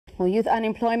Well, youth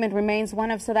unemployment remains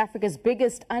one of South Africa's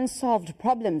biggest unsolved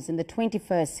problems in the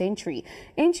 21st century.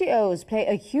 NGOs play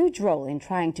a huge role in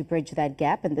trying to bridge that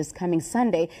gap, and this coming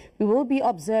Sunday, we will be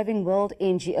observing World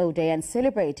NGO Day and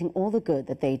celebrating all the good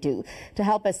that they do. To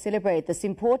help us celebrate this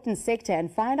important sector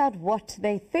and find out what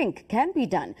they think can be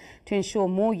done to ensure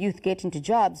more youth get into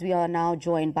jobs, we are now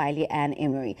joined by Leanne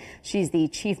Emery. She's the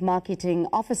Chief Marketing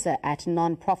Officer at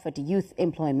Non-Profit Youth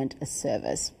Employment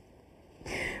Service.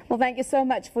 Well, thank you so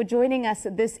much for joining us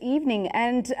this evening.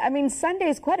 And I mean, Sunday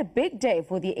is quite a big day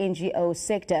for the NGO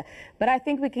sector, but I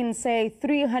think we can say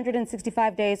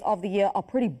 365 days of the year are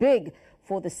pretty big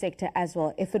for the sector as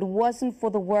well. If it wasn't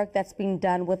for the work that's been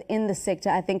done within the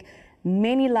sector, I think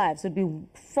many lives would be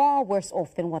far worse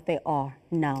off than what they are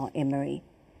now, Emery.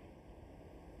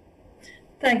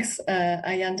 Thanks,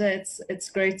 Ayanda. It's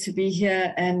great to be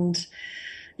here. And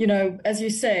you know, as you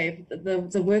say,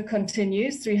 the work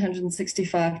continues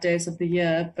 365 days of the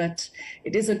year, but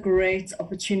it is a great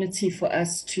opportunity for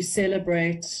us to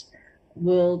celebrate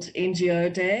World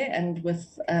NGO Day, and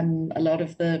with a lot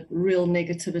of the real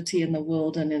negativity in the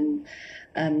world and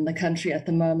in the country at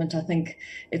the moment, I think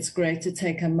it's great to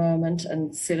take a moment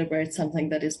and celebrate something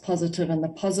that is positive and the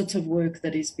positive work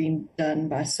that is being done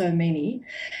by so many.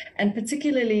 And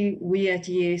particularly we at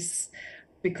YES,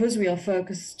 because we are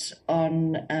focused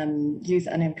on youth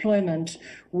unemployment,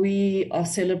 we are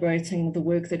celebrating the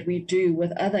work that we do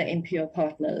with other NPO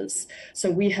partners. So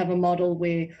we have a model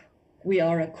where we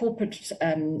are a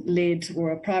corporate-led or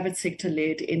a private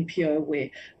sector-led NPO where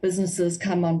businesses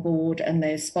come on board and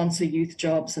they sponsor youth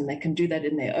jobs, and they can do that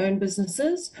in their own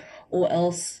businesses or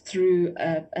else through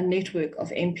a network of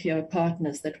NPO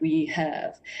partners that we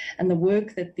have. And the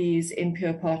work that these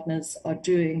NPO partners are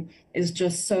doing is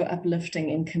just so uplifting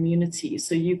in communities.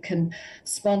 So you can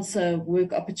sponsor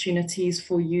work opportunities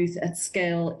for youth at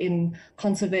scale in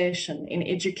conservation, in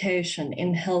education,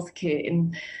 in healthcare,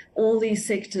 in all these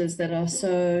sectors that are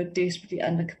so desperately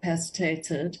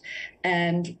undercapacitated,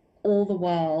 and all the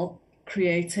while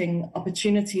creating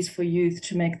opportunities for youth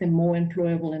to make them more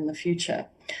employable in the future.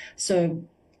 So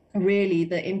really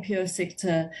the NPO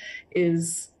sector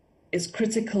is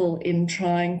critical in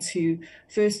trying to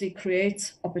firstly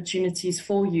create opportunities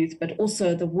for youth, but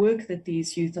also the work that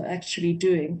these youth are actually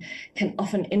doing can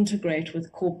often integrate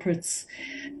with corporates,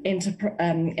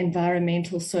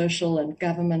 environmental, social and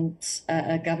government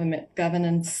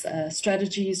governance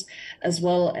strategies, as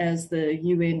well as the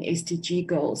UN SDG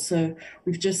goals. So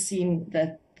we've just seen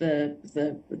that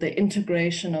the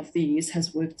integration of these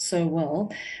has worked so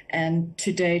well, and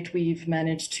to date we've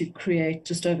managed to create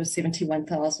just over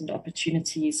 71,000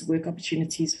 work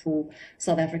opportunities for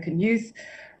South African youth,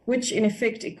 which in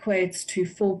effect equates to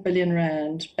 4 billion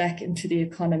rand back into the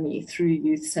economy through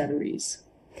youth salaries.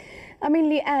 I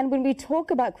mean, Leanne, when we talk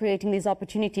about creating these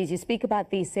opportunities, you speak about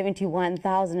these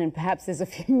 71,000, and perhaps there's a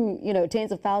few,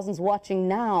 tens of thousands watching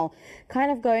now,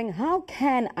 kind of going, how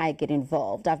can I get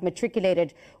involved? I've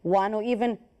matriculated 1 or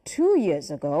even 2 years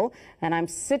ago, and I'm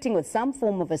sitting with some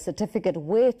form of a certificate.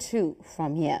 Where to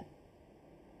from here?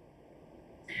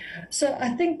 So I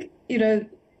think,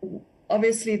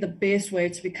 obviously the best way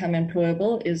to become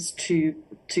employable is to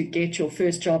get your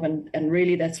first job, and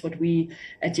really that's what we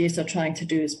at YES are trying to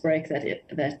do, is break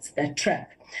that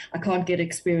trap. I can't get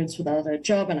experience without a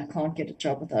job, and I can't get a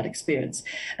job without experience.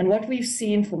 And what we've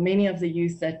seen for many of the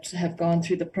youth that have gone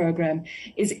through the program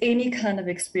is any kind of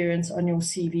experience on your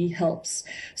CV helps.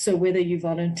 So whether you're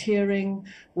volunteering,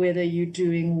 whether you're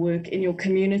doing work in your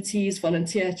communities,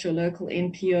 volunteer at your local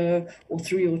NPO or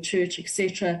through your church,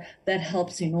 etc., that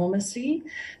helps enormously.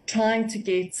 Trying to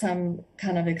get some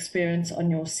kind of experience on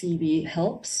your CV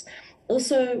helps.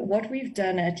 Also, what we've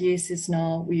done at YES is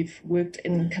now we've worked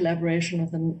in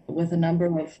collaboration with a number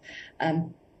of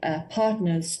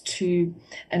partners to,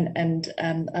 and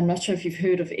I'm not sure if you've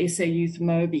heard of SA Youth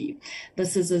Mobi.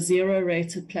 This is a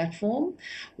zero-rated platform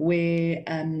where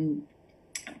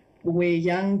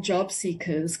young job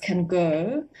seekers can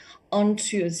go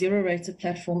onto a zero-rated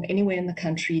platform anywhere in the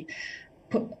country,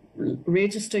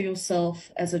 register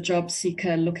yourself as a job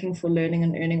seeker looking for learning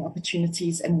and earning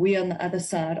opportunities, and we on the other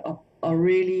side are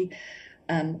really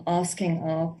asking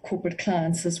our corporate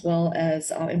clients as well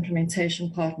as our implementation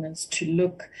partners to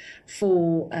look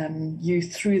for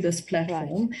youth through this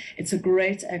platform. Right. It's a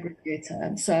great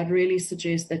aggregator. So I'd really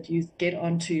suggest that you get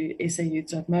onto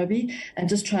sayouth.mobi and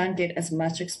just try and get as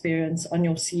much experience on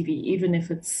your CV, even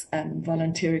if it's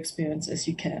volunteer experience, as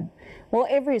you can. Well,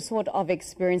 every sort of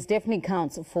experience definitely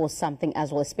counts for something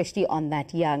as well, especially on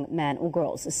that young man or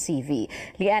girl's CV.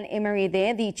 Leanne Emery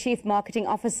there, the Chief Marketing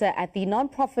Officer at the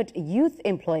Non-Profit Youth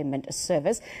Employment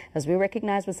Service, as we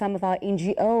recognize what some of our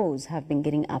NGOs have been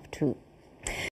getting up to.